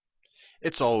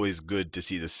it's always good to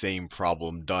see the same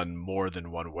problem done more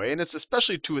than one way. And it's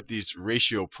especially true with these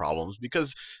ratio problems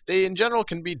because they in general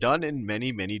can be done in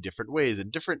many, many different ways.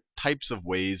 And different types of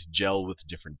ways gel with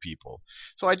different people.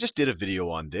 So I just did a video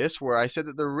on this where I said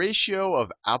that the ratio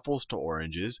of apples to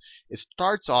oranges, it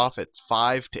starts off at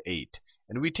 5 to 8.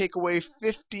 And we take away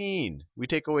 15. We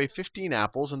take away 15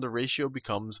 apples and the ratio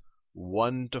becomes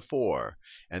 1 to 4.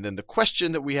 And then the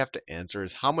question that we have to answer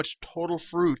is how much total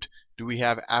fruit do we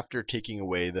have after taking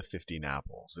away the 15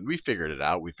 apples? And we figured it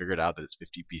out. We figured out that it's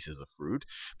 50 pieces of fruit.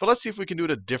 But let's see if we can do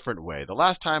it a different way. The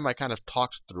last time I kind of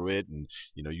talked through it and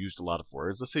used a lot of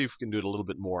words. Let's see if we can do it a little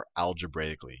bit more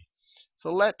algebraically.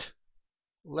 So let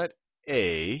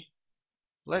A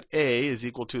is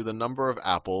equal to the number of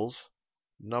apples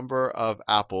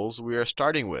we are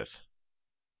starting with.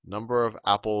 Number of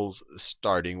apples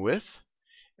starting with.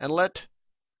 And let,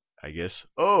 I guess,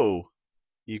 O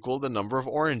equal the number of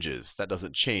oranges. That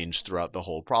doesn't change throughout the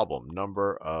whole problem.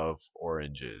 Number of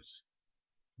oranges.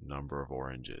 Number of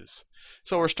oranges.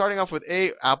 So we're starting off with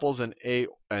A apples and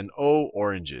O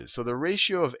oranges. So the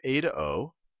ratio of A to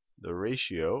O,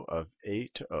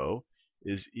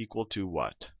 is equal to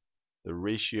what? The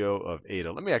ratio of A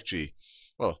to, let me actually,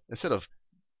 well, instead of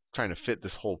trying to fit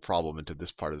this whole problem into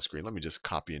this part of the screen, let me just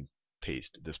copy and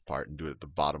paste this part and do it at the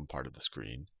bottom part of the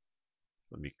screen.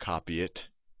 Let me copy it,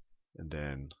 and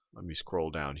then let me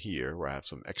scroll down here where I have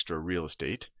some extra real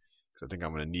estate, because I think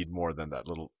I'm going to need more than that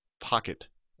little pocket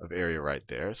of area right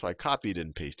there. So I copied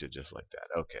and pasted just like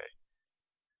that. Okay.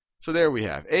 So there we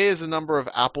have. A is the number of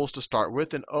apples to start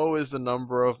with, and O is the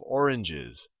number of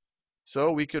oranges.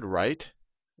 So we could write,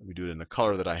 let me do it in a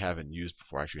color that I haven't used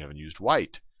before. I actually haven't used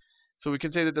white. So we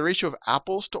can say that the ratio of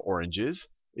apples to oranges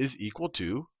is equal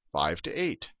to 5 to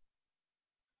 8.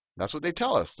 That's what they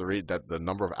tell us, that the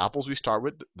number of apples we start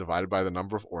with divided by the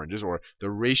number of oranges, or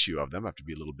the ratio of them, I have to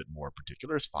be a little bit more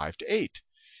particular, is 5 to 8.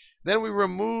 Then we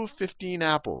remove 15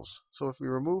 apples. So if we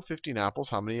remove 15 apples,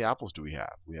 how many apples do we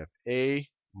have? We have A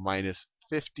minus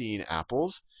 15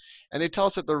 apples. And they tell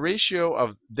us that the ratio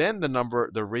of,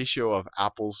 the ratio of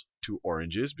apples to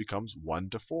oranges becomes 1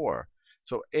 to 4.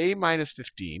 So A minus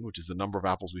 15, which is the number of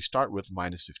apples we start with,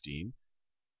 minus 15,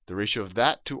 the ratio of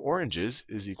that to oranges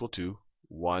is equal to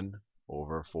 1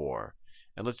 over 4.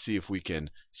 And let's see if we can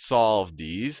solve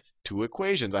these two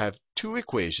equations. I have two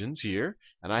equations here,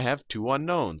 and I have two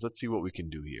unknowns. Let's see what we can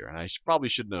do here. And I probably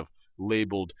shouldn't have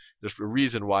labeled. There's a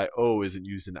reason why O isn't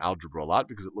used in algebra a lot,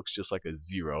 because it looks just like a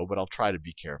 0, but I'll try to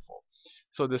be careful.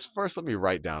 So this first, let me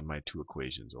write down my two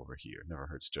equations over here. Never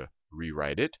hurts to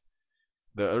rewrite it.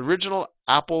 The original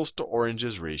apples to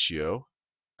oranges ratio,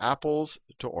 apples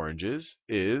to oranges,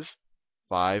 is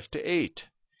 5 to 8.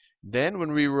 Then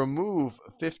when we remove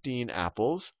 15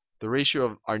 apples, the ratio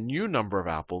of our new number of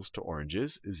apples to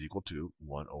oranges is equal to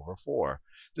 1 over 4.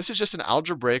 This is just an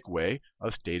algebraic way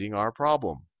of stating our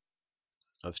problem.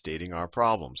 So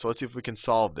let's see if we can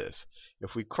solve this.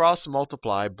 If we cross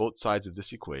multiply both sides of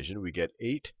this equation, we get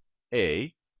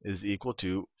 8a is equal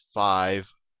to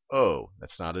 5o.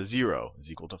 That's not a 0. Is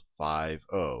equal to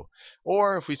 5o.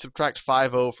 Or if we subtract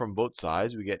 5o from both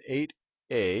sides, we get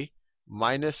 8a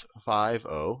minus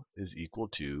 5o is equal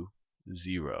to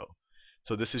 0.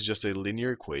 So this is just a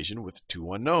linear equation with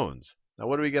two unknowns. Now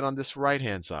what do we get on this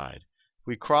right-hand side? If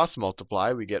we cross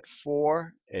multiply, we get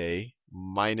 4a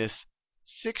minus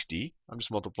 60. I'm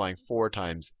just multiplying 4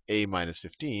 times a minus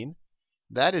 15.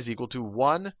 That is equal to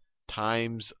 1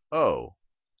 times o.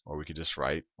 Or we could just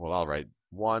write, well, I'll write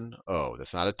 1o.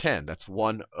 That's not a 10. That's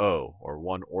 1o, or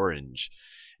 1 orange.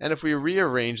 And if we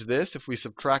rearrange this, if we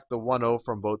subtract the 1o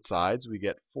from both sides, we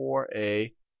get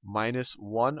 4a minus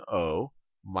 1o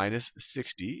minus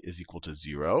 60 is equal to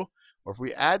 0. Or if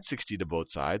we add 60 to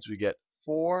both sides, we get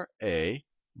 4a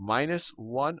minus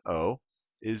 1o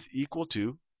is equal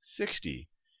to 60.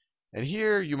 And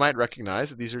here you might recognize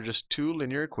that these are just two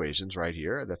linear equations right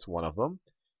here. That's one of them,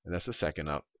 and that's the second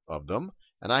of them.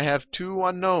 And I have two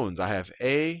unknowns. I have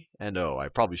a and o. I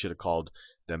probably should have called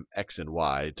them x and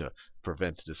y to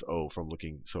prevent this o from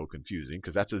looking so confusing,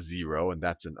 because that's a 0 and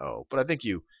that's an o. But I think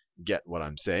you get what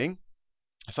I'm saying.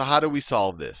 So how do we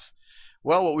solve this?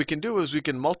 Well, what we can do is we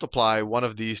can multiply one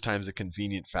of these times a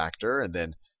convenient factor and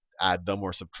then add them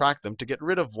or subtract them to get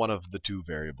rid of one of the two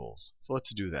variables. So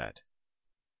let's do that.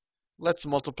 Let's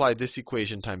multiply this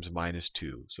equation times minus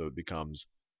 2. So it becomes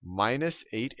minus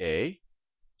 8a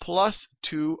plus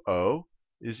 2o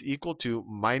is equal to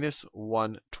minus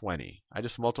 120. I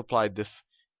just multiplied this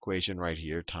equation right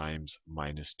here times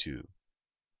minus 2.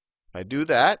 If I do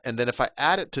that, and then if I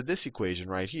add it to this equation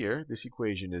right here, this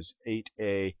equation is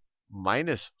 8a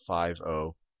minus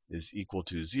 5o is equal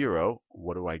to 0.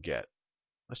 What do I get?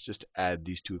 Let's just add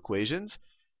these two equations.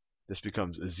 This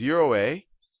becomes 0a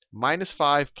minus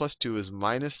 5 plus 2 is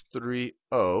minus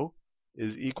 3o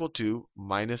is equal to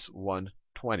minus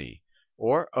 120.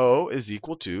 Or o is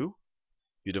equal to,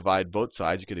 if you divide both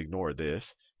sides, you could ignore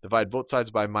this. Divide both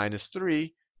sides by minus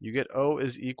 3, you get o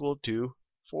is equal to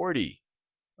 40.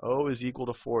 O is equal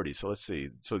to 40. So let's see.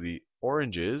 So the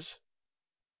oranges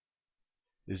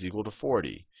is equal to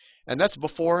 40. And that's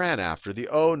before and after. The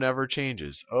O never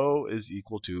changes. O is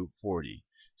equal to 40.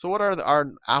 So what are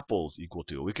our apples equal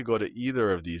to? We could go to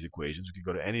either of these equations. We could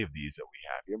go to any of these that we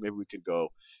have here. Maybe we could go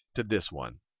to this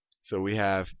one. So we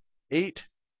have 8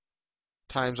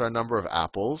 times our number of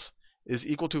apples is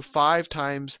equal to 5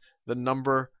 times the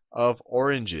number of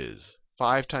oranges.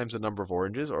 5 times the number of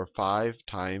oranges, or 5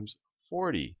 times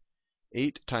 40.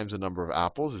 8 times the number of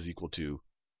apples is equal to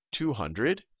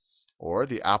 200. Or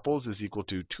the apples is equal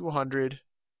to 200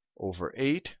 over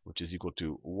 8, which is equal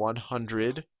to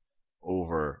 100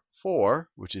 over 4,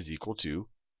 which is equal to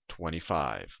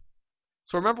 25.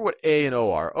 So remember what A and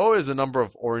O are. O is the number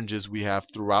of oranges we have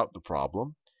throughout the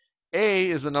problem. A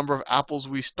is the number of apples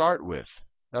we start with.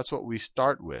 That's what we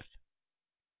start with.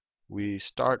 We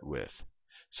start with.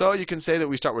 So you can say that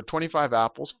we start with 25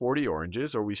 apples, 40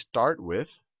 oranges, or we start with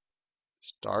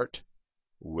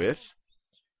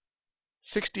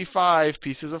 65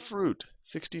 pieces of fruit.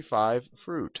 65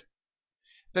 fruit.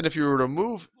 Then if you were to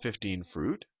remove 15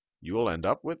 fruit, you will end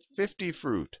up with 50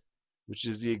 fruit, which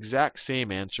is the exact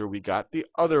same answer we got the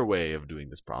other way of doing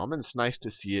this problem. And it's nice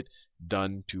to see it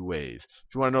done two ways.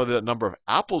 If you want to know the number of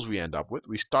apples we end up with,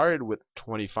 we started with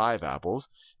 25 apples.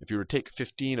 If you were to take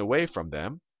 15 away from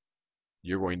them,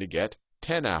 you're going to get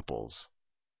 10 apples.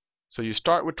 So you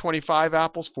start with 25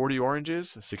 apples, 40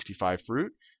 oranges, 65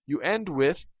 fruit. You end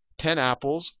with 10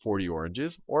 apples, 40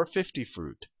 oranges, or 50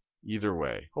 fruit. Either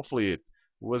way. Hopefully it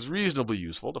was reasonably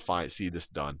useful to see this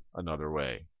done another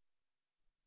way.